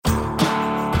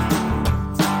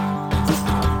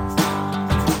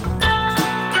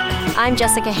I'm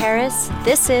Jessica Harris.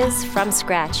 This is From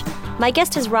Scratch. My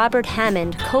guest is Robert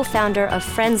Hammond, co-founder of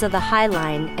Friends of the High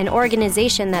Line, an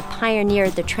organization that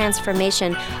pioneered the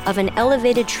transformation of an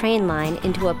elevated train line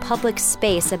into a public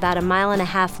space about 1.5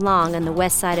 miles long on the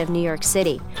west side of New York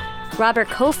City. Robert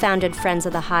co-founded Friends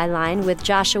of the High Line with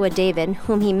Joshua David,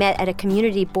 whom he met at a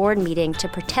community board meeting to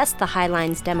protest the High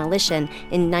Line's demolition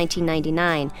in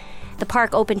 1999. The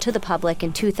park opened to the public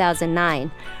in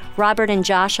 2009. Robert and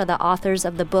Josh are the authors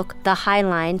of the book The High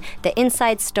Line, the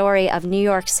inside story of New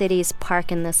York City's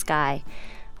Park in the Sky.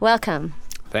 Welcome.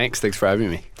 Thanks for having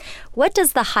me. What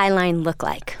does the High Line look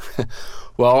like?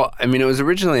 Well, I mean, it was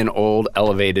originally an old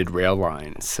elevated rail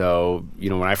line. So,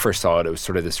 when I first saw it, it was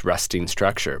sort of this rusting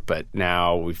structure. But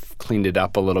now we've cleaned it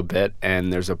up a little bit,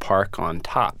 and there's a park on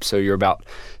top. So you're about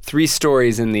 3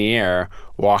 stories in the air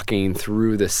walking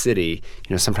through the city,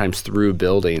 sometimes through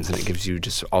buildings, and it gives you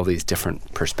just all these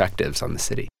different perspectives on the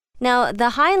city. Now, the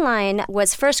High Line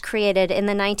was first created in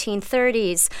the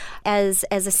 1930s as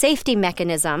a safety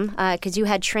mechanism because you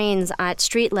had trains at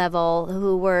street level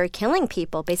who were killing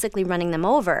people, basically running them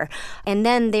over. And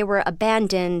then they were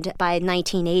abandoned by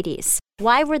 1980s.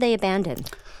 Why were they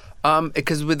abandoned?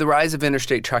 Because with the rise of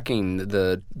interstate trucking,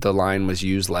 the line was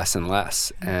used less and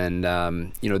less. And,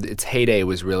 its heyday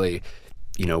was really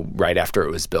right after it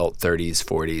was built, 30s,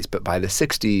 40s. But by the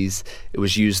 60s, it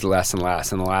was used less and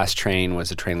less. And the last train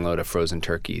was a trainload of frozen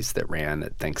turkeys that ran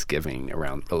at Thanksgiving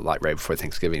right before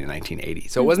Thanksgiving in 1980.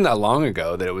 So it wasn't that long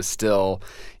ago that it was still,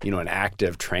 an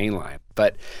active train line.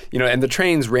 But, and the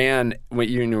trains ran, when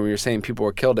you're saying people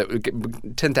were killed,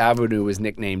 10th Avenue was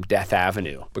nicknamed Death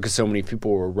Avenue because so many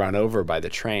people were run over by the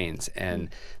trains. And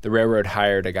the railroad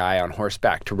hired a guy on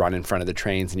horseback to run in front of the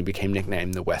trains, and he became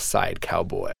nicknamed the West Side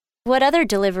Cowboy. What other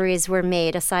deliveries were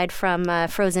made aside from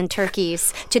frozen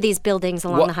turkeys to these buildings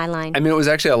along the High Line? I mean, it was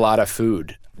actually a lot of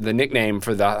food. The nickname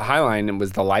for the High Line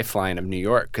was the lifeline of New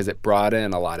York because it brought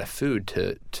in a lot of food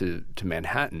to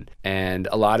Manhattan. And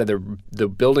a lot of the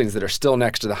buildings that are still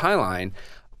next to the High Line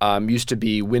used to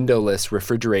be windowless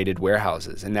refrigerated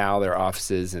warehouses. And now they're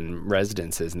offices and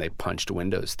residences, and they punched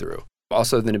windows through.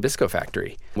 Also, the Nabisco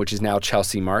factory, which is now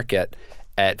Chelsea Market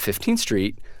at 15th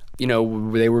Street,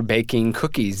 they were baking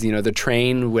cookies. The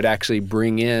train would actually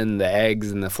bring in the eggs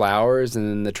and the flours, and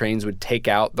then the trains would take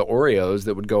out the Oreos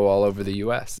that would go all over the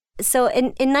U.S. So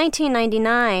in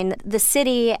 1999, the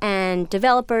city and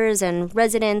developers and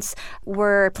residents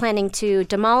were planning to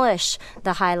demolish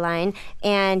the High Line,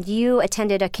 and you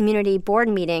attended a community board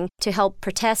meeting to help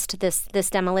protest this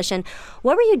demolition.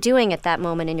 What were you doing at that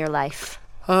moment in your life?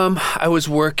 I was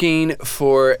working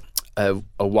for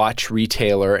a watch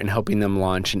retailer and helping them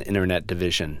launch an internet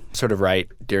division, sort of right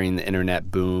during the internet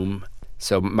boom.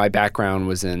 So my background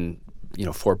was in,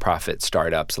 for-profit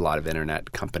startups, a lot of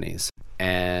internet companies.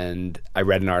 And I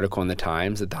read an article in the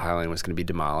Times that the High Line was going to be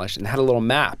demolished, and it had a little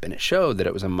map, and it showed that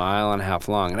it was 1.5 miles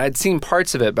long. And I'd seen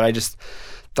parts of it, but I just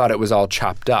thought it was all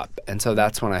chopped up. And so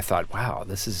that's when I thought, wow,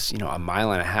 this is, 1.5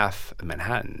 miles of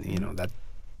Manhattan. That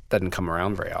doesn't come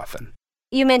around very often.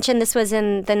 You mentioned this was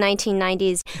in the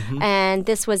 1990s, and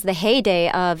this was the heyday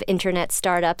of internet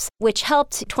startups, which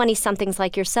helped 20-somethings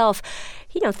like yourself,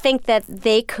 think that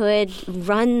they could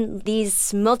run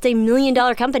these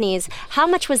multi-million-dollar companies. How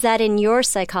much was that in your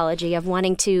psychology of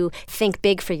wanting to think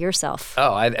big for yourself?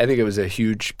 Oh, I think it was a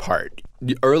huge part.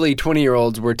 The early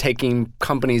 20-year-olds were taking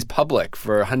companies public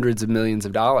for hundreds of millions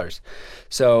of dollars.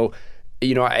 So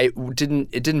it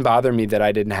didn't bother me that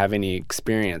I didn't have any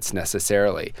experience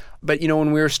necessarily. But,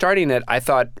 when we were starting it, I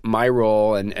thought my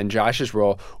role and Josh's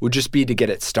role would just be to get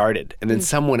it started, and then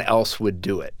someone else would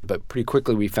do it. But pretty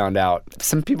quickly we found out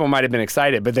some people might have been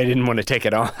excited, but they didn't want to take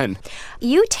it on.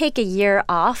 You take a year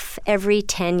off every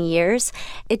 10 years.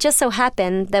 It just so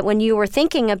happened that when you were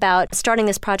thinking about starting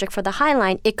this project for the High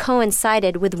Line, it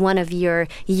coincided with one of your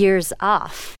years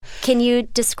off. Can you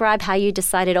describe how you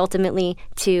decided ultimately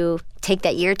to take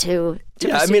that year to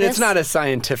I mean, it's not a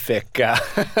scientific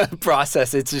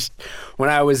process. It's just when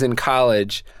I was in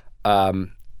college, I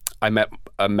met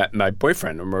my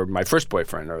boyfriend, or my first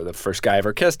boyfriend, or the first guy I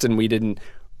ever kissed, and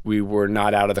we were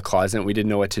not out of the closet. We didn't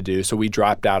know what to do, so we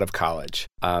dropped out of college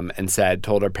and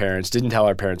told our parents, didn't tell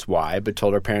our parents why, but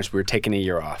told our parents we were taking a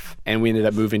year off. And we ended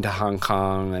up moving to Hong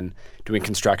Kong and doing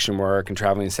construction work and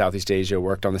traveling in Southeast Asia,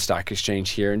 worked on the stock exchange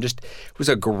here, and just it was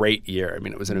a great year. I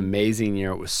mean, it was an amazing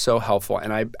year. It was so helpful.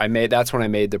 And that's when I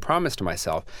made the promise to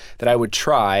myself that I would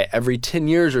try every 10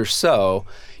 years or so,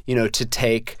 to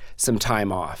take some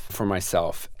time off for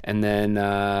myself. And then,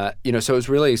 so it was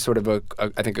really sort of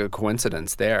I think a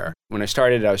coincidence there. When I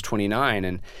started, I was 29,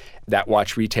 and that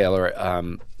watch retailer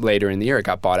later in the year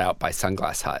got bought out by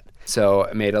Sunglass Hut. So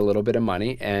I made a little bit of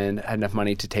money and had enough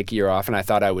money to take a year off, and I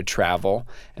thought I would travel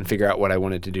and figure out what I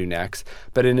wanted to do next,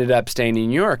 but ended up staying in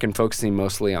New York and focusing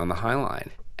mostly on the High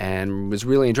Line. And was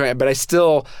really enjoying it. But I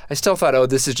still thought, oh,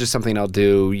 this is just something I'll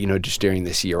do, just during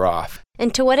this year off.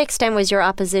 And to what extent was your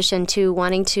opposition to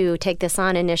wanting to take this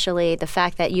on initially the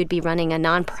fact that you'd be running a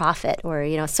nonprofit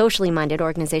or, socially minded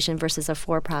organization versus a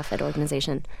for-profit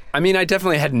organization? I mean, I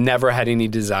definitely had never had any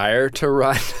desire to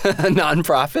run a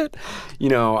nonprofit.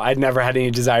 I'd never had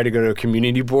any desire to go to a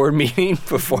community board meeting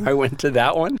before I went to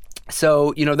that one.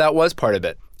 So, that was part of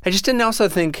it. I just didn't also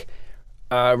think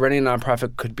running a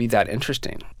nonprofit could be that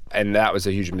interesting. And that was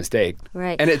a huge mistake.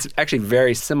 Right. And it's actually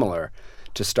very similar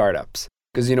to startups.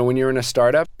 Because, when you're in a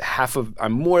startup,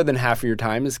 more than half of your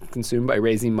time is consumed by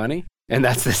raising money. And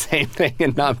that's the same thing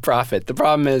in nonprofit. The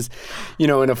problem is, in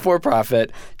a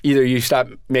for-profit, either you stop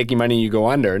making money, you go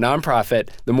under. Nonprofit,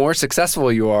 the more successful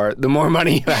you are, the more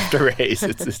money you have to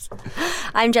raise.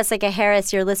 I'm Jessica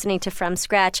Harris. You're listening to From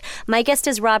Scratch. My guest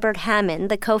is Robert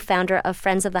Hammond, the co-founder of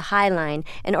Friends of the High Line,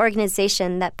 an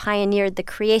organization that pioneered the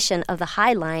creation of the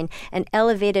High Line, an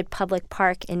elevated public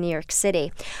park in New York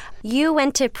City. You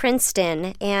went to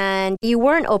Princeton, and you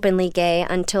weren't openly gay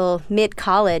until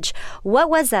mid-college. What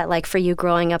was that like for you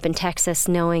growing up in Texas,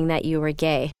 knowing that you were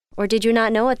gay? Or did you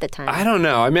not know at the time? I don't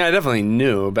know. I mean, I definitely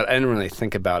knew, but I didn't really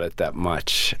think about it that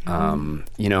much. And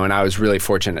I was really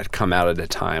fortunate to come out at a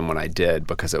time when I did,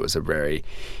 because it was a very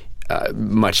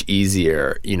much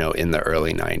easier, in the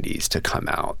early 90s to come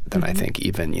out than I think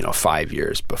even, 5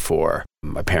 years before.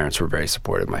 My parents were very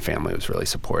supportive. My family was really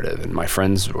supportive, and my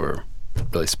friends were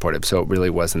really supportive. So it really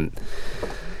wasn't.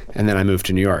 And then I moved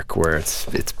to New York, where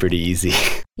it's pretty easy.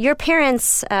 Your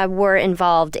parents were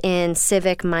involved in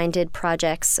civic-minded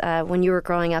projects when you were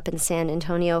growing up in San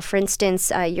Antonio. For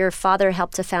instance, your father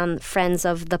helped to found Friends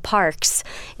of the Parks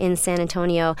in San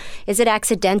Antonio. Is it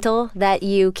accidental that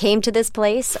you came to this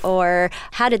place, or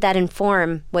how did that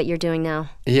inform what you're doing now?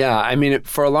 Yeah, I mean,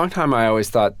 for a long time, I always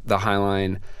thought the High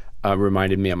Line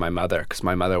reminded me of my mother, because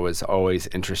my mother was always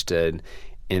interested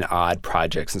in odd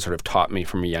projects and sort of taught me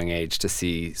from a young age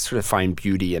to find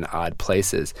beauty in odd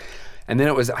places. And then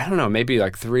it was, I don't know, maybe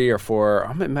like 3 or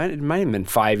 4, it might have been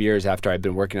 5 years after I'd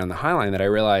been working on the High Line that I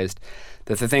realized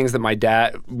that the things that my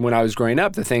dad, when I was growing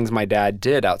up, the things my dad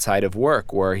did outside of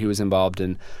work, where he was involved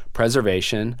in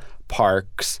preservation,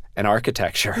 parks, and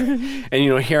architecture.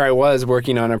 And, here I was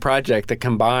working on a project that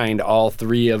combined all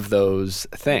 3 of those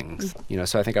things.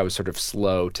 So I think I was sort of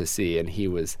slow to see, and he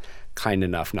was kind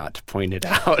enough not to point it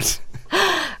out.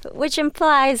 Which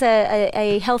implies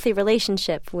a healthy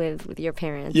relationship with your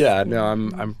parents. Yeah, no,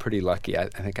 I'm pretty lucky. I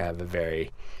think I have I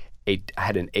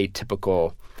had an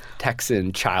atypical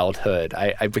Texan childhood.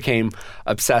 I became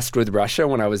obsessed with Russia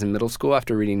when I was in middle school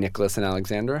after reading Nicholas and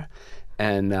Alexandra.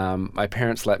 And my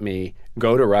parents let me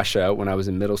go to Russia when I was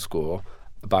in middle school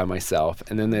by myself,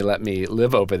 and then they let me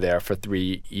live over there for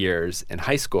 3 years in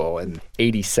high school in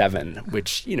 '87,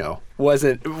 which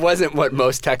wasn't what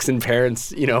most Texan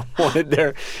parents wanted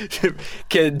their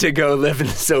kid to go live in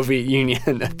the Soviet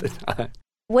Union at the time.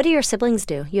 What do your siblings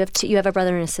do? You have a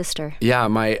brother and a sister. Yeah,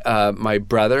 my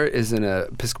brother is an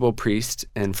Episcopal priest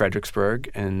in Fredericksburg,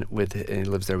 and he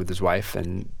lives there with his wife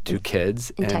and 2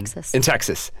 kids. In Texas. In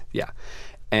Texas, yeah.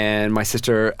 And my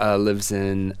sister lives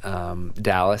in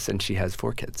Dallas, and she has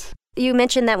 4 kids. You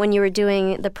mentioned that when you were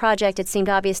doing the project, it seemed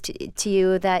obvious to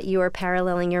you that you were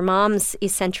paralleling your mom's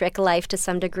eccentric life to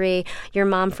some degree. Your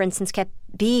mom, for instance, kept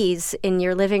bees in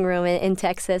your living room in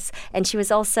Texas, and she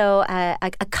was also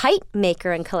a kite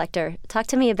maker and collector. Talk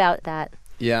to me about that.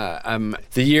 Yeah.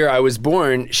 The year I was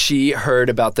born, she heard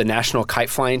about the National Kite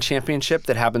Flying Championship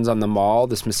that happens on the Mall.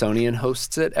 The Smithsonian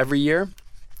hosts it every year.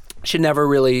 She'd never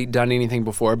really done anything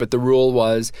before, but the rule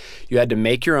was you had to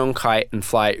make your own kite and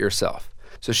fly it yourself.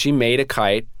 So she made a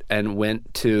kite and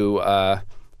went to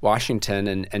Washington,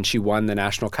 and she won the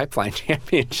National Kite Flying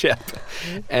Championship.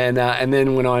 And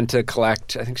then went on to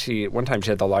collect, I think one time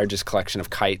she had the largest collection of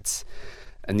kites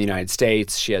in the United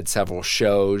States. She had several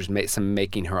shows,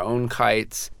 making her own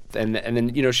kites. And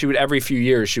then, she would, every few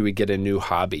years, she would get a new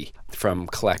hobby, from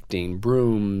collecting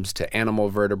brooms to animal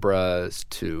vertebrates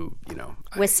to,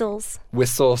 whistles.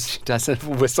 Whistles. She doesn't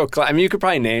whistle. I mean, you could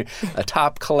probably name a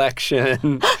top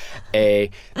collection, the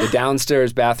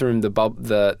downstairs bathroom, the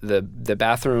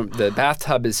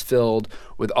bathtub is filled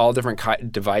with all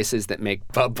different devices that make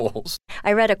bubbles.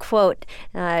 I read a quote.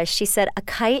 She said, "A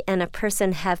kite and a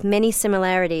person have many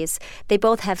similarities. They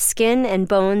both have skin and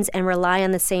bones and rely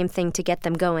on the same thing to get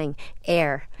them going,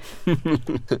 air."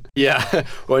 Yeah.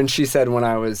 Well, and she said when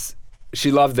I was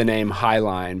she loved the name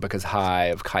Highline because high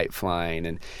of kite flying.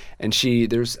 And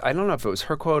I don't know if it was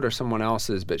her quote or someone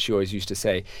else's, but she always used to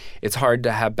say, it's hard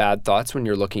to have bad thoughts when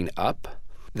you're looking up.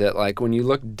 That like when you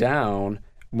look down,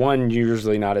 one, you're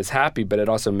usually not as happy, but it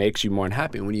also makes you more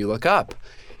unhappy. When you look up,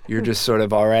 you're just sort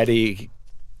of already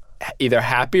either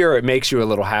happy or it makes you a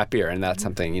little happier. And that's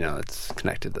something, that's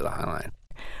connected to the Highline.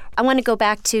 I want to go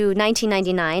back to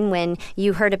 1999 when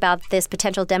you heard about this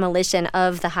potential demolition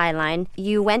of the Highline.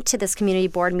 You went to this community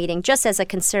board meeting just as a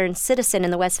concerned citizen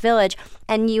in the West Village,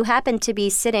 and you happened to be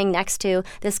sitting next to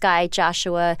this guy,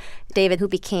 Joshua David, who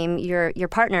became your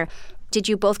partner. Did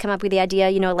you both come up with the idea,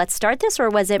 let's start this, or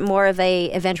was it more of a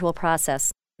eventual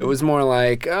process? It was more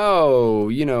like,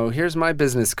 here's my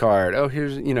business card. Oh,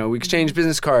 here's, we exchanged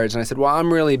business cards. And I said, well,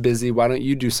 I'm really busy. Why don't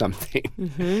you do something?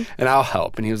 Mm-hmm. And I'll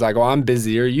help. And he was like, well, I'm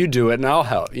busier. You do it and I'll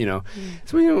help,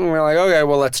 So we were like, okay,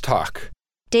 well, let's talk.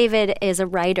 David is a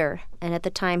writer. And at the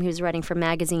time, he was writing for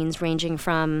magazines ranging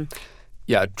from...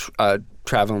 Yeah,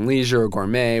 Travel and Leisure,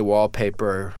 Gourmet,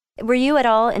 Wallpaper. Were you at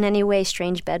all in any way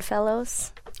strange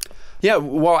bedfellows? Yeah,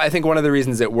 well, I think one of the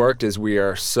reasons it worked is we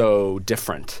are so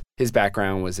different. His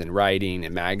background was in writing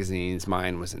and magazines.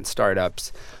 Mine was in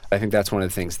startups. I think that's one of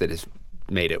the things that has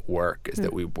made it work is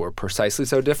that we were precisely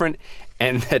so different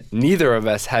and that neither of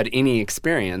us had any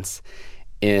experience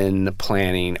in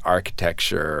planning,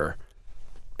 architecture,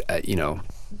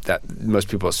 that most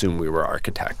people assume we were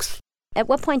architects. At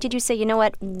what point did you say, you know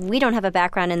what, we don't have a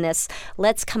background in this.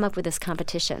 Let's come up with this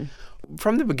competition?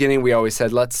 From the beginning, we always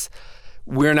said,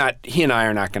 he and I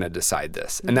are not going to decide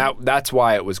this. And that's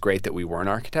why it was great that we weren't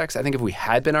architects. I think if we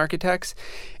had been architects,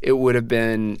 it would have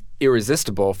been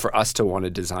irresistible for us to want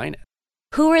to design it.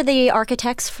 Who were the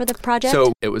architects for the project?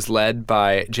 So it was led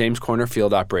by James Corner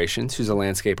Field Operations, who's a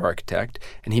landscape architect.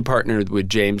 And he partnered with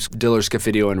James Diller,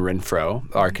 Scofidio, and Renfro,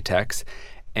 architects.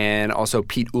 And also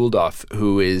Pete Uldoff,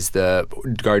 who is the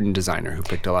garden designer who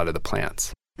picked a lot of the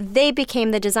plants. They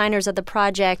became the designers of the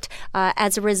project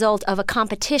as a result of a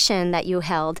competition that you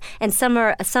held. And some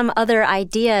other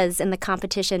ideas in the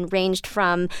competition ranged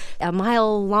from a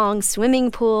mile-long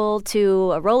swimming pool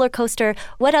to a roller coaster.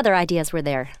 What other ideas were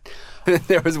there?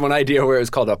 There was one idea where it was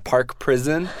called a park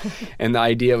prison, and the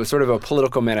idea was sort of a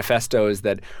political manifesto is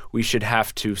that we should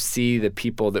have to see the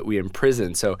people that we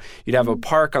imprison. So you'd have a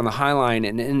park on the Highline,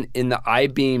 and in the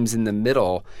I-beams in the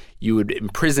middle, you would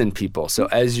imprison people. So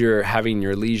as you're having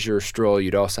your leisure stroll,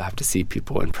 you'd also have to see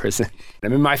people in prison. I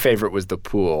mean, my favorite was the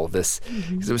pool, because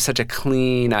it was such a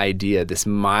clean idea, this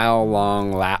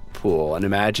mile-long lap pool. And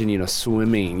imagine,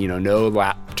 swimming, no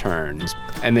lap turns.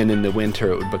 And then in the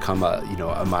winter, it would become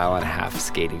a mile-and-a-half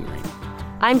skating rink.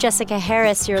 I'm Jessica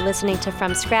Harris. You're listening to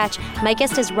From Scratch. My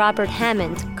guest is Robert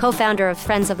Hammond, co-founder of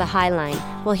Friends of the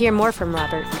Highline. We'll hear more from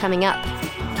Robert coming up.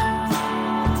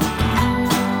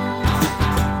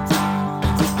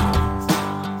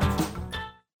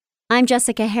 I'm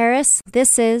Jessica Harris.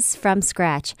 This is From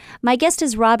Scratch. My guest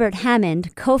is Robert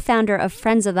Hammond, co-founder of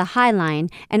Friends of the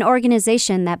Highline, an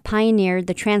organization that pioneered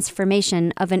the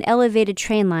transformation of an elevated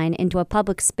train line into a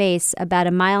public space about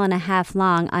a mile and a half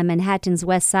long on Manhattan's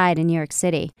West Side in New York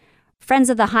City. Friends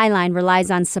of the Highline relies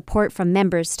on support from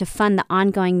members to fund the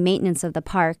ongoing maintenance of the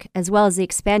park, as well as the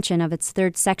expansion of its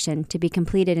third section to be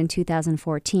completed in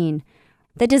 2014.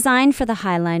 The design for the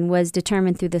Highline was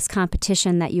determined through this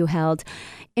competition that you held.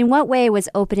 In what way was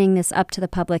opening this up to the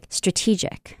public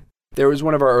strategic? There was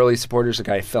one of our early supporters, a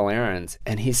guy, Phil Ahrens,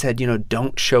 and he said,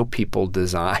 don't show people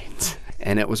designs.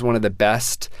 And it was one of the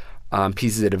best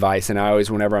pieces of advice. And I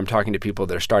always, whenever I'm talking to people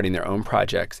that are starting their own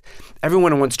projects,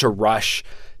 everyone wants to rush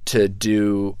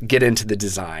to get into the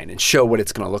design and show what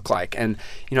it's going to look like. And,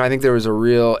 I think there was a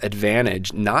real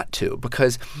advantage not to,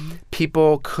 because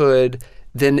people could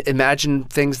then imagine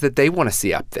things that they want to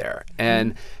see up there.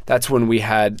 And that's when we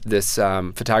had this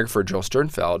photographer, Joel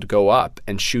Sternfeld, go up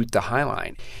and shoot the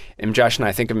Highline. And Josh and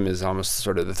I think of him as almost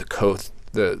sort of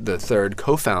the third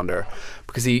co-founder,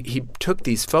 because he took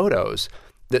these photos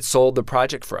that sold the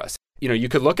project for us. You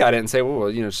could look at it and say, well,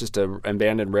 it's just an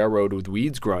abandoned railroad with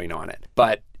weeds growing on it.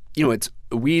 But it's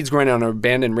weeds growing on an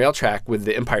abandoned rail track with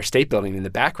the Empire State Building in the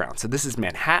background. So this is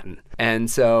Manhattan. And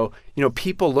so,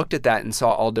 people looked at that and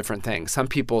saw all different things. Some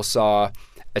people saw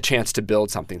a chance to build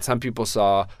something. Some people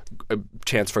saw a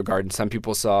chance for gardens. Some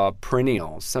people saw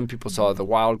perennials. Some people saw the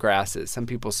wild grasses. Some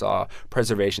people saw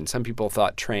preservation. Some people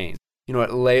thought trains.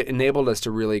 It enabled us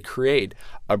to really create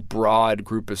a broad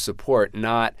group of support,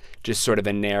 not just sort of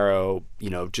a narrow,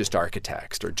 just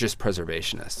architects or just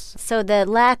preservationists. So the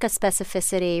lack of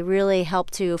specificity really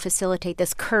helped to facilitate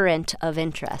this current of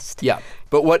interest. Yeah.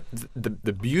 But what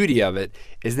the beauty of it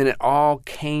is then it all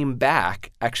came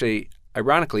back. Actually,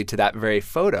 ironically, to that very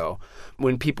photo.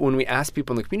 When we asked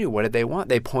people in the community what did they want,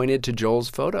 they pointed to Joel's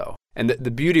photo. And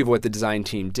the beauty of what the design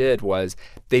team did was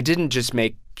they didn't just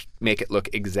make it look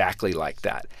exactly like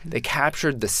that. They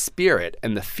captured the spirit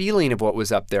and the feeling of what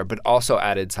was up there, but also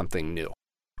added something new.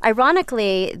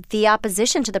 Ironically, the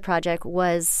opposition to the project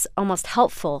was almost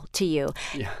helpful to you.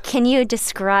 Yeah. Can you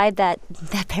describe that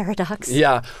paradox?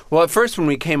 Yeah. Well, at first when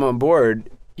we came on board,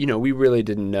 we really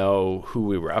didn't know who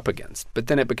we were up against. But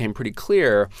then it became pretty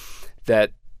clear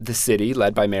that the city,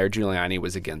 led by Mayor Giuliani,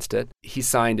 was against it. He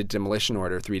signed a demolition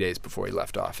order 3 days before he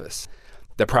left office.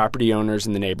 The property owners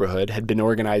in the neighborhood had been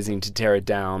organizing to tear it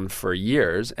down for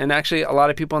years. And actually, a lot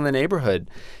of people in the neighborhood,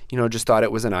 just thought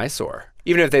it was an eyesore.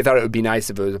 Even if they thought it would be nice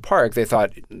if it was a park, they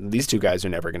thought these two guys are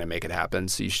never going to make it happen,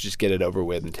 so you should just get it over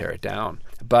with and tear it down.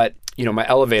 But, my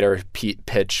elevator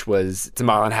pitch was, it's a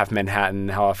mile and a half Manhattan.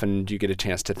 How often do you get a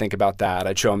chance to think about that?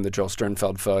 I'd show them the Joel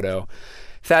Sternfeld photo.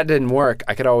 If that didn't work,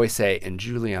 I could always say, and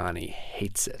Giuliani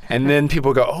hates it. And then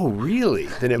people go, oh, really?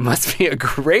 Then it must be a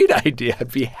great idea.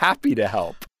 I'd be happy to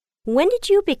help. When did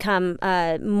you become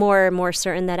more and more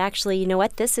certain that actually, you know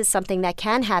what, this is something that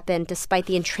can happen despite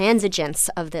the intransigence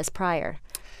of this prior?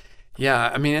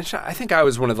 Yeah, I think I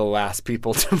was one of the last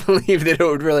people to believe that it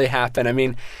would really happen.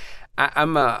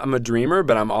 I'm a dreamer,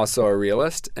 but I'm also a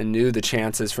realist and knew the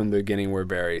chances from the beginning were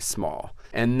very small.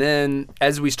 And then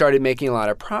as we started making a lot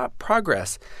of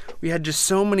progress, we had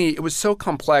just it was so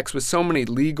complex with so many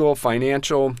legal,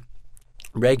 financial,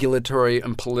 regulatory,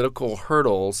 and political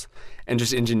hurdles and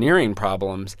just engineering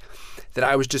problems that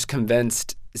I was just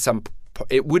convinced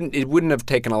it wouldn't have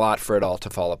taken a lot for it all to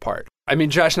fall apart.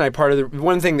 Josh and I,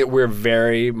 one thing that we're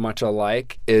very much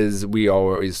alike is we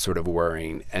always sort of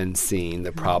worrying and seeing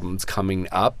the problems coming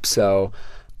up. So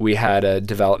we had a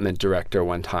development director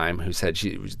one time who said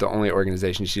she was the only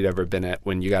organization she'd ever been at.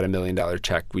 When you got $1 million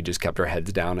check, we just kept our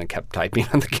heads down and kept typing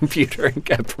on the computer and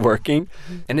kept working.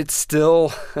 And it's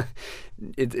still,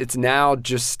 it's now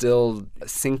just still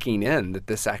sinking in that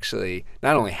this actually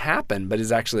not only happened, but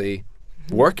is actually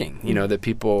working, that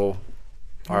people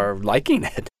are liking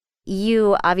it.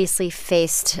 You obviously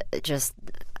faced just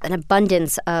an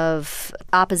abundance of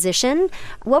opposition.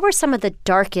 What were some of the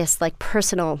darkest,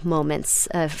 personal moments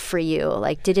for you?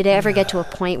 Did it ever get to a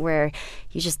point where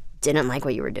you just didn't like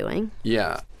what you were doing?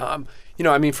 Yeah.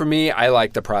 For me, I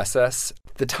like the process.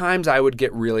 The times I would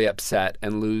get really upset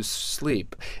and lose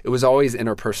sleep, it was always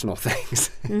interpersonal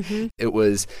things. Mm-hmm. It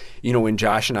was, when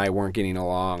Josh and I weren't getting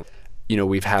along,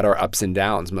 we've had our ups and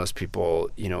downs. Most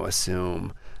people,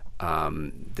 assume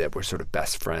that we're sort of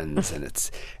best friends, and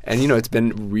it's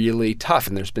been really tough.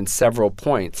 And there's been several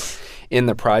points in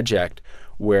the project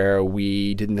where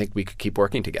we didn't think we could keep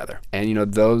working together. And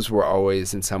those were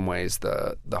always, in some ways,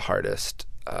 the hardest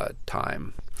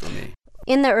time for me.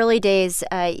 In the early days,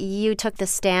 you took the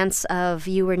stance of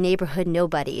you were neighborhood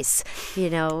nobodies,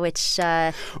 which...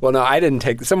 Well, no, I didn't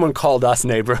take... Someone called us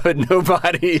neighborhood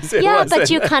nobodies. But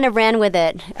you kind of ran with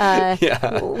it.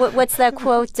 Yeah. What's that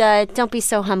quote? Don't be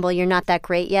so humble. You're not that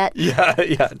great yet.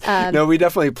 Yeah. No, we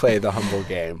definitely play the humble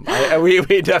game.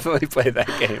 We definitely play that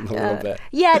game a little bit.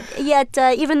 Yet,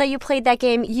 even though you played that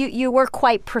game, you were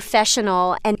quite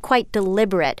professional and quite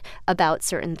deliberate about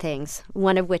certain things,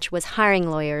 one of which was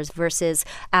hiring lawyers versus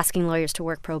asking lawyers to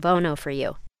work pro bono for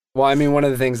you. Well, one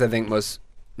of the things I think most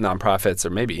nonprofits, or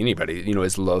maybe anybody,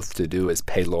 is loath to do is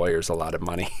pay lawyers a lot of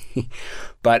money.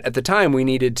 But at the time, we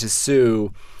needed to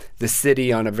sue the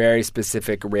city on a very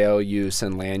specific rail use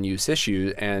and land use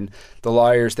issue, and the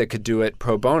lawyers that could do it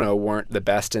pro bono weren't the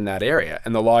best in that area.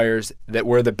 And the lawyers that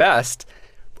were the best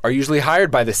are usually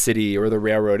hired by the city or the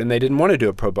railroad, and they didn't want to do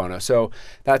a pro bono. So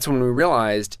that's when we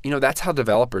realized, that's how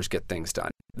developers get things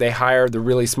done. They hire the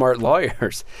really smart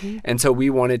lawyers. Mm-hmm. And so we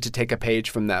wanted to take a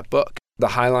page from that book. The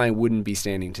High Line wouldn't be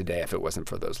standing today if it wasn't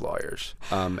for those lawyers.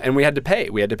 And we had to pay.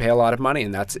 We had to pay a lot of money.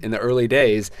 And that's in the early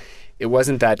days, it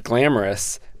wasn't that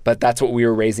glamorous, but that's what we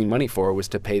were raising money for, was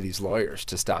to pay these lawyers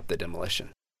to stop the demolition.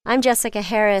 I'm Jessica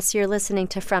Harris. You're listening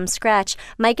to From Scratch.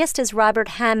 My guest is Robert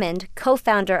Hammond,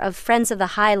 co-founder of Friends of the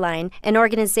High Line, an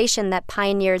organization that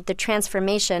pioneered the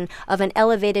transformation of an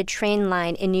elevated train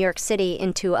line in New York City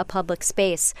into a public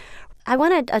space. I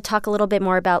want to talk a little bit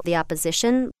more about the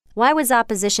opposition. Why was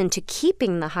opposition to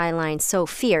keeping the High Line so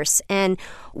fierce? And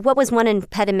what was one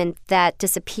impediment that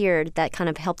disappeared that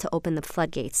kind of helped to open the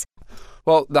floodgates?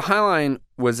 Well, the High Line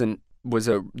was an was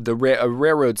a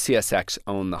railroad. CSX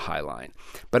owned the High Line,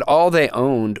 but all they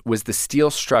owned was the steel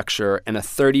structure and a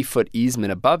 30-foot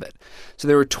easement above it. So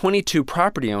there were 22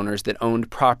 property owners that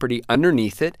owned property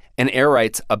underneath it and air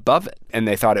rights above it, and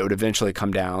they thought it would eventually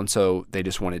come down, so they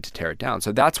just wanted to tear it down.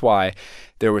 So that's why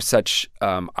there was such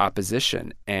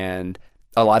opposition and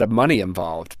a lot of money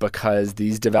involved, because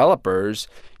these developers,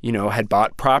 had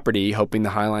bought property hoping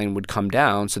the High Line would come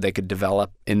down so they could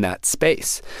develop in that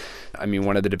space. I mean,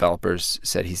 one of the developers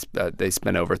said they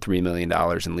spent over $3 million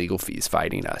in legal fees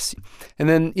fighting us. And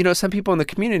then, some people in the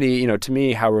community, to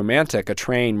me, how romantic, a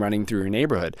train running through your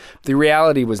neighborhood. The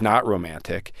reality was not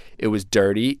romantic. It was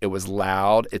dirty. It was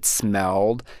loud. It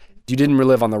smelled. You didn't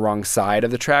live on the wrong side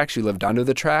of the tracks. You lived under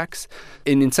the tracks.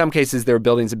 And in some cases, their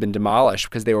buildings had been demolished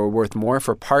because they were worth more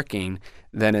for parking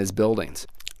than as buildings.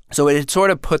 So it had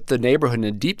sort of put the neighborhood in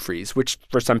a deep freeze, which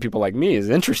for some people like me is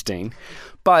interesting.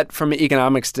 But from an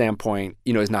economic standpoint,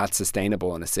 is not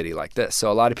sustainable in a city like this. So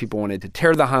a lot of people wanted to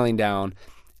tear the High Line down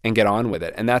and get on with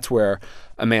it. And that's where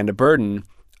Amanda Burden,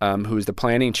 who was the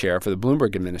planning chair for the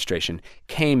Bloomberg administration,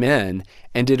 came in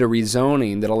and did a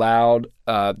rezoning that allowed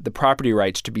the property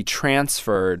rights to be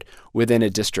transferred within a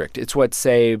district. It's what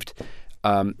saved,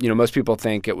 most people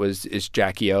think it's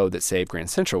Jackie O that saved Grand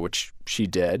Central, which she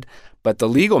did. But the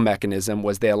legal mechanism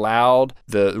was they allowed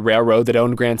the railroad that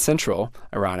owned Grand Central,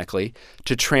 ironically,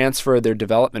 to transfer their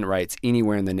development rights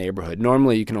anywhere in the neighborhood.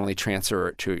 Normally, you can only transfer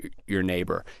it to your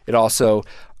neighbor. It also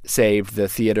saved the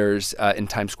theaters in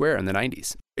Times Square in the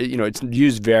 90s. It's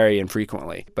used very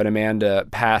infrequently, but Amanda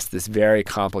passed this very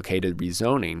complicated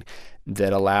rezoning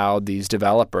that allowed these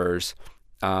developers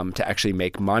to actually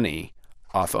make money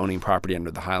off owning property under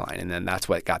the High Line, and then that's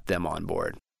what got them on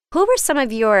board. Who were some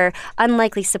of your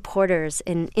unlikely supporters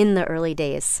in the early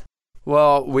days?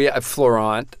 Well, we have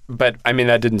Florent, but I mean,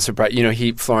 that didn't surprise.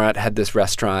 Florent had this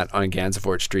restaurant on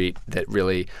Gansevoort Street that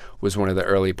really was one of the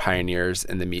early pioneers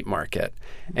in the meat market.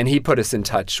 And he put us in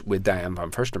touch with Diane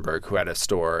von Furstenberg, who had a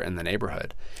store in the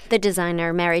neighborhood. The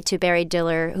designer married to Barry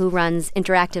Diller, who runs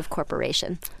Interactive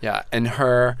Corporation. Yeah, and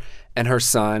her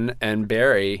son and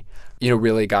Barry,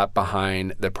 really got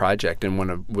behind the project and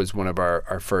was one of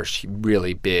our first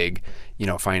really big,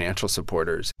 financial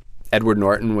supporters. Edward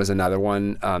Norton was another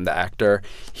one, the actor.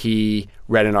 He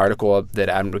read an article that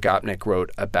Adam Gopnik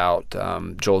wrote about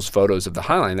Joel's photos of the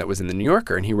High Line that was in the New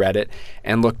Yorker, and he read it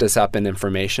and looked us up in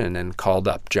information and called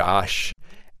up Josh.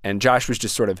 And Josh was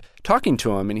just sort of talking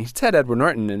to him, and he said Edward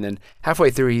Norton, and then halfway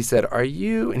through he said, "Are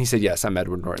you?" And he said, "Yes, I'm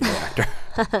Edward Norton, the actor."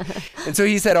 And so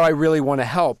he said, "Oh, I really want to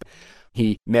help."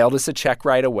 He mailed us a check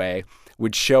right away,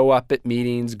 would show up at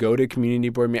meetings, go to community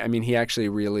board meetings. I mean, he actually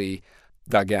really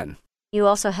dug in. You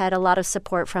also had a lot of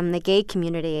support from the gay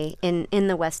community in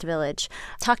the West Village.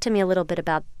 Talk to me a little bit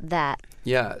about that.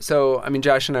 Yeah. So, I mean,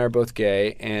 Josh and I are both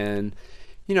gay. And,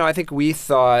 I think we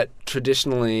thought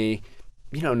traditionally,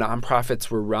 nonprofits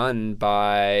were run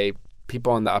by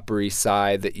people on the Upper East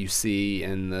Side that you see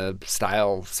in the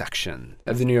style section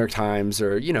of the New York Times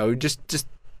or, just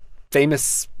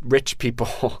famous rich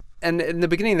people. And in the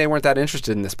beginning, they weren't that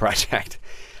interested in this project.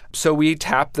 So we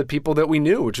tapped the people that we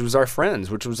knew, which was our friends,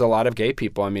 which was a lot of gay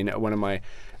people. I mean, one of my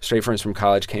straight friends from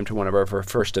college came to one of our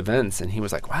first events, and he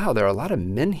was like, "Wow, there are a lot of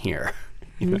men here."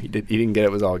 He didn't get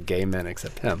it was all gay men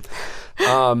except him.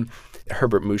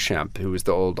 Herbert Muschamp, who was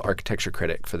the old architecture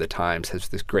critic for the Times, has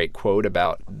this great quote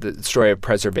about the story of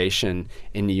preservation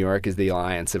in New York is the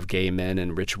alliance of gay men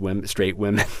and rich women, straight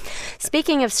women.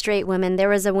 Speaking of straight women, there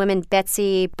was a woman,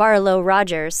 Betsy Barlow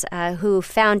Rogers, who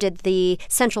founded the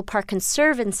Central Park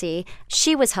Conservancy.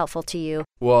 She was helpful to you.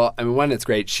 Well, I mean, one, it's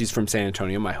great. She's from San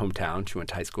Antonio, my hometown. She went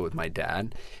to high school with my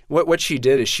dad. What she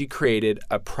did is she created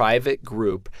a private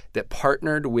group that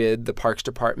partnered with the Parks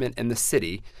Department and the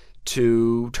city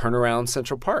to turn around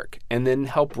Central Park and then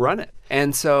help run it.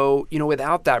 And so,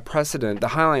 without that precedent, the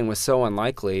High Line was so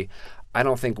unlikely. I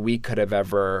don't think we could have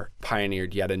ever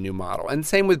pioneered yet a new model. And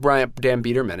same with Dan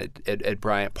Biederman at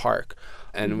Bryant Park.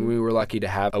 And we were lucky to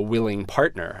have a willing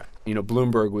partner.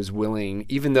 Bloomberg was willing,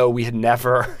 even though we had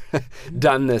never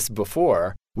done this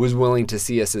before, was willing to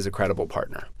see us as a credible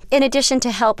partner. In addition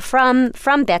to help from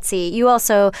Betsy, you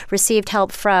also received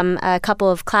help from a couple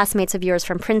of classmates of yours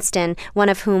from Princeton, one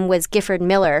of whom was Gifford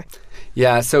Miller.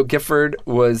 Yeah, so Gifford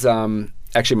was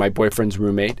actually my boyfriend's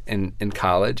roommate in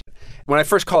college. When I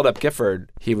first called up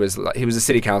Gifford, he was a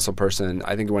city council person,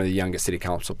 I think one of the youngest city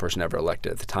council person ever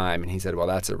elected at the time. And he said, well,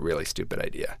 that's a really stupid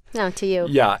idea. No, to you.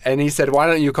 Yeah. And he said, why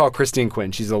don't you call Christine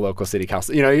Quinn? She's a local city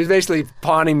council. He was basically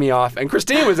pawning me off. And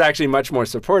Christine was actually much more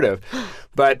supportive.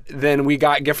 But then we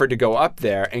got Gifford to go up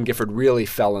there, and Gifford really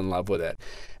fell in love with it.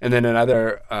 And then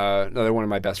another one of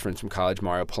my best friends from college,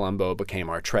 Mario Palumbo, became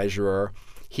our treasurer.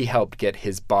 He helped get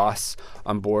his boss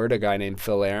on board, a guy named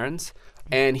Phil Ahrens.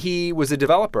 And he was a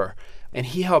developer. And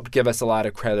he helped give us a lot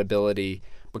of credibility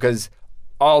because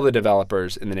all the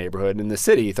developers in the neighborhood and the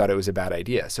city thought it was a bad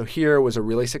idea. So here was a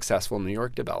really successful New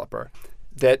York developer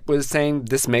that was saying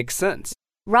this makes sense.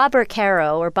 Robert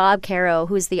Caro, or Bob Caro,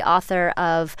 who's the author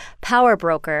of Power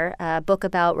Broker, a book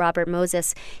about Robert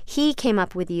Moses, he came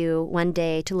up with you one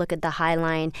day to look at the High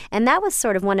Line. And that was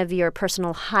sort of one of your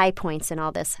personal high points in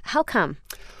all this. How come?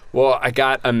 Well, I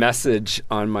got a message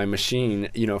on my machine,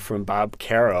 from Bob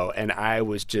Caro, and I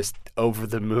was just over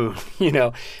the moon,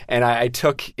 And I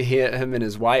took him and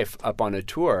his wife up on a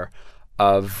tour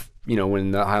of,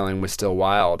 when the High Line was still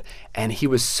wild. And he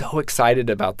was so excited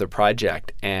about the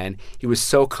project, and he was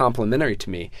so complimentary to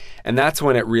me. And that's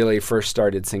when it really first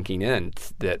started sinking in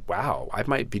that, wow, I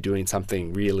might be doing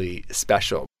something really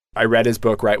special. I read his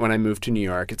book right when I moved to New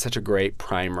York. It's such a great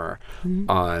primer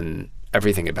on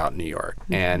everything about New York.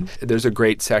 And there's a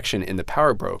great section in The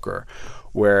Power Broker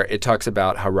where it talks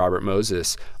about how Robert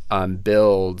Moses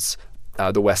builds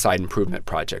the West Side Improvement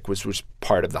Project, which was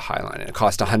part of the High Line. And it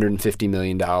cost $150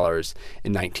 million in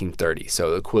 1930,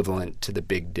 so equivalent to the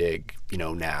Big Dig,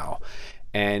 now.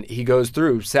 And he goes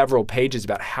through several pages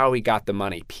about how he got the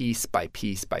money piece by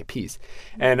piece by piece.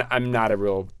 And I'm not a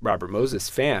real Robert Moses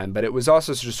fan, but it was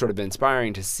also just sort of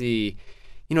inspiring to see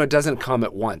it doesn't come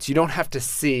at once. You don't have to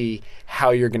see how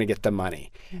you're going to get the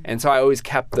money. And so I always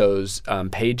kept those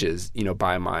pages,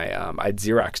 by my, I'd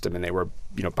Xeroxed them, and they were,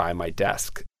 by my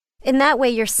desk. In that way,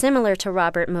 you're similar to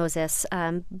Robert Moses,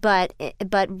 but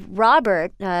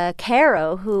Robert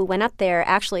Caro, who went up there,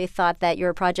 actually thought that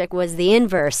your project was the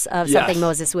inverse of something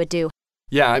Moses would do.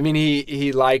 Yeah, I mean,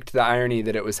 he liked the irony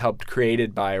that it was helped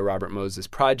created by a Robert Moses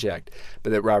project,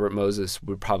 but that Robert Moses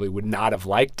would not have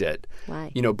liked it.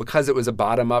 Why? Because it was a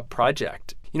bottom-up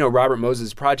project. Robert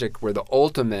Moses' project were the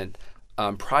ultimate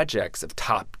projects of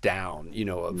top-down,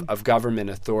 of government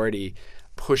authority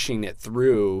pushing it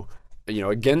through,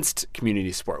 against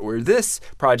community support, where this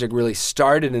project really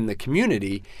started in the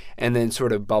community and then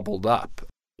sort of bubbled up.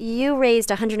 You raised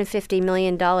 $150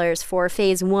 million for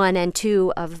phase 1 and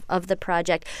 2 of the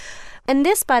project. And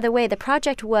this, by the way, the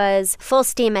project was full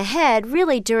steam ahead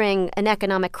really during an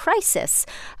economic crisis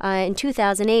in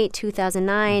 2008,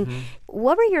 2009.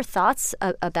 What were your thoughts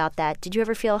about that? Did you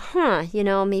ever feel,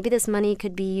 maybe this money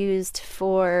could be used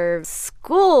for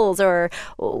schools? Or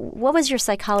what was your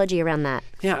psychology around that?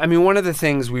 Yeah, I mean, one of the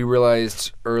things we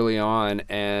realized early on,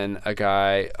 and a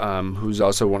guy who's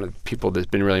also one of the people that's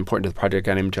been really important to the project,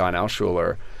 a guy named John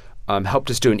Alschuler,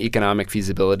 helped us do an economic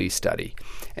feasibility study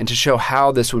and to show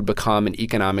how this would become an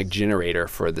economic generator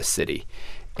for the city.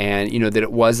 And, that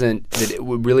it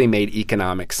really made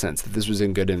economic sense, that this was a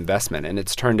good investment. And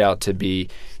it's turned out to be,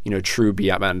 true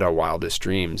beyond our wildest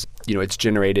dreams. It's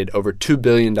generated over $2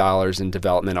 billion in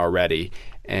development already.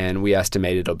 And we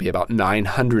estimate it'll be about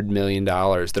 $900 million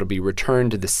that'll be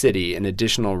returned to the city in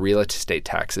additional real estate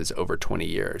taxes over 20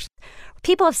 years.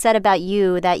 People have said about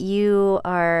you that you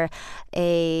are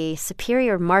a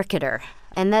superior marketer,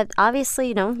 and that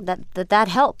obviously, that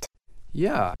helped.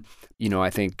 Yeah. I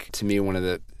think to me, one of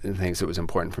the things that was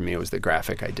important for me was the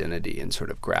graphic identity and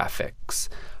sort of graphics,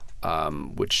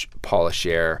 which Paula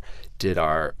Scher did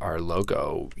our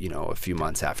logo, a few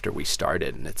months after we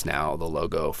started, and it's now the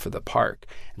logo for the park.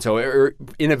 And so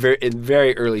in a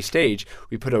very early stage,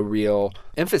 we put a real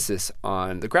emphasis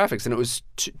on the graphics, and it was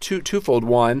twofold.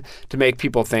 One, to make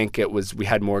people think we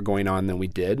had more going on than we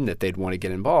did, and that they'd want to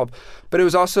get involved. But it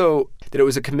was also that it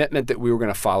was a commitment that we were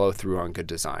going to follow through on good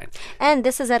design. And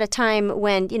this is at a time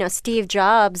when Steve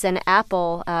Jobs and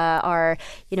Apple are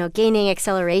gaining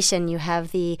acceleration. You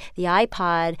have the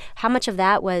iPod. How much of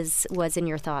that was in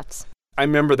your thoughts? I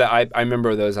remember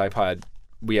those iPod.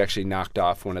 We actually knocked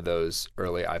off one of those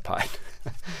early iPod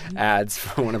ads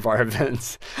for one of our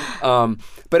events.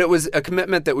 But it was a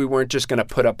commitment that we weren't just going to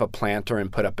put up a planter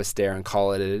and put up a stair and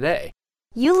call it a day.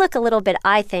 You look a little bit,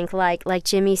 I think, like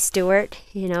Jimmy Stewart,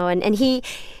 and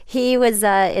he was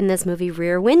in this movie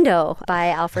Rear Window by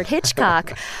Alfred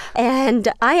Hitchcock. And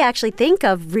I actually think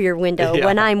of Rear Window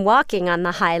when I'm walking on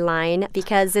the High Line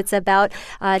because it's about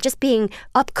just being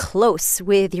up close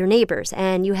with your neighbors.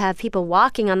 And you have people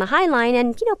walking on the High Line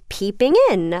and, peeping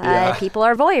in. People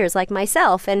are voyeurs like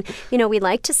myself. And, we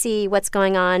like to see what's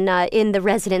going on in the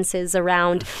residences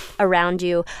around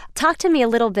you. Talk to me a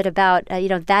little bit about,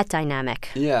 that dynamic.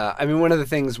 Yeah. I mean, one of the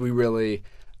things we really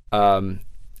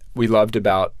we loved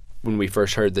about when we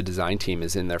first heard the design team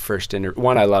is in their first interview.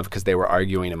 One, I love because they were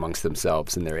arguing amongst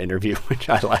themselves in their interview, which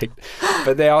I liked.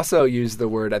 But they also used the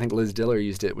word, I think Liz Diller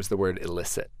used it, was the word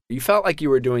illicit. You felt like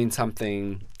you were doing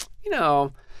something,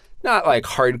 not like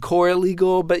hardcore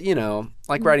illegal, but,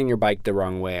 like riding your bike the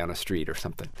wrong way on a street or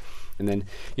something. And then,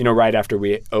 right after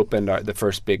we opened, the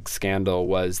first big scandal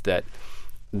was that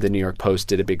the New York Post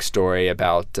did a big story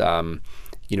about,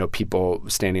 people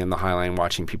standing on the High Line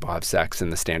watching people have sex in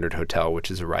the Standard Hotel, which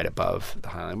is right above the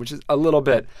High Line, which is a little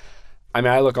bit, I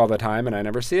mean, I look all the time and I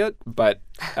never see it, but,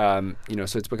 so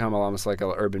it's become almost like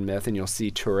an urban myth, and you'll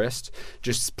see tourists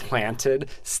just planted,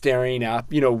 staring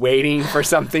up, waiting for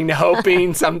something,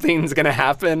 hoping something's going to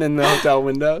happen in the hotel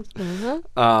windows.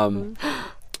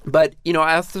 But,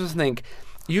 I also think,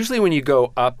 usually when you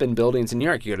go up in buildings in New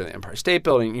York, you go to the Empire State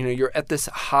Building, you're at this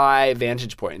high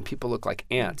vantage point and people look like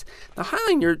ants. The High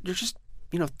Line, you're just,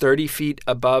 30 feet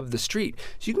above the street.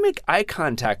 So you can make eye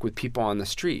contact with people on the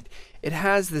street. It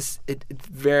has this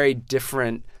very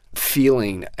different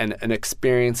feeling and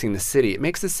experiencing the city. It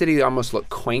makes the city almost look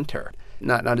quainter,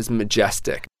 not as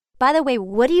majestic. By the way,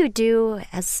 what do you do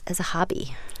as a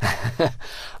hobby?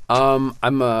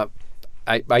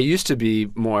 I used to be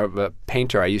more of a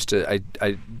painter. I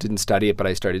didn't study it, but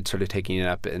I started sort of taking it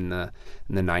up in the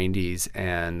 90s.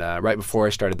 And right before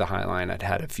I started the High Line, I'd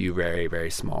had a few very, very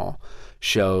small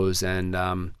shows. And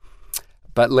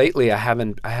but lately, I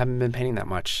haven't been painting that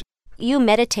much. You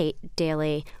meditate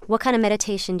daily. What kind of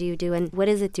meditation do you do, and what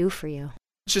does it do for you?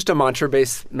 It's just a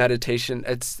mantra-based meditation.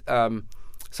 It's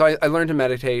so I learned to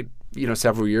meditate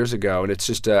several years ago, and it's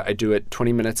just I do it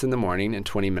 20 minutes in the morning and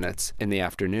 20 minutes in the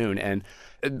afternoon. And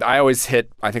I always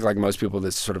hit, I think like most people,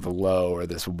 this sort of a low or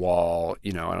this wall, I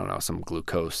don't know, some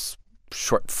glucose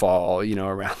shortfall,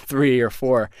 around 3 or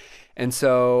 4. And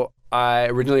so I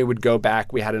originally would go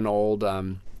back. We had an old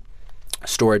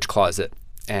storage closet,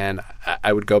 and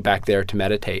I would go back there to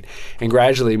meditate. And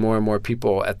gradually, more and more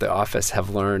people at the office have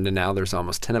learned, and now there's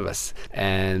almost 10 of us.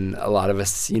 And a lot of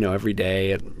us, every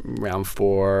day at around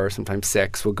 4, sometimes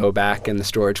 6, will go back in the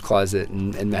storage closet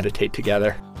and meditate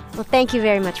together. Well, thank you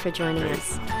very much for joining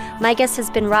us. My guest has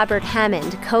been Robert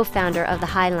Hammond, co-founder of the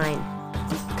High Line.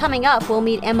 Coming up, we'll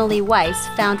meet Emily Weiss,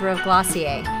 founder of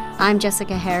Glossier. I'm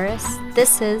Jessica Harris.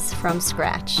 This is From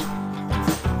Scratch.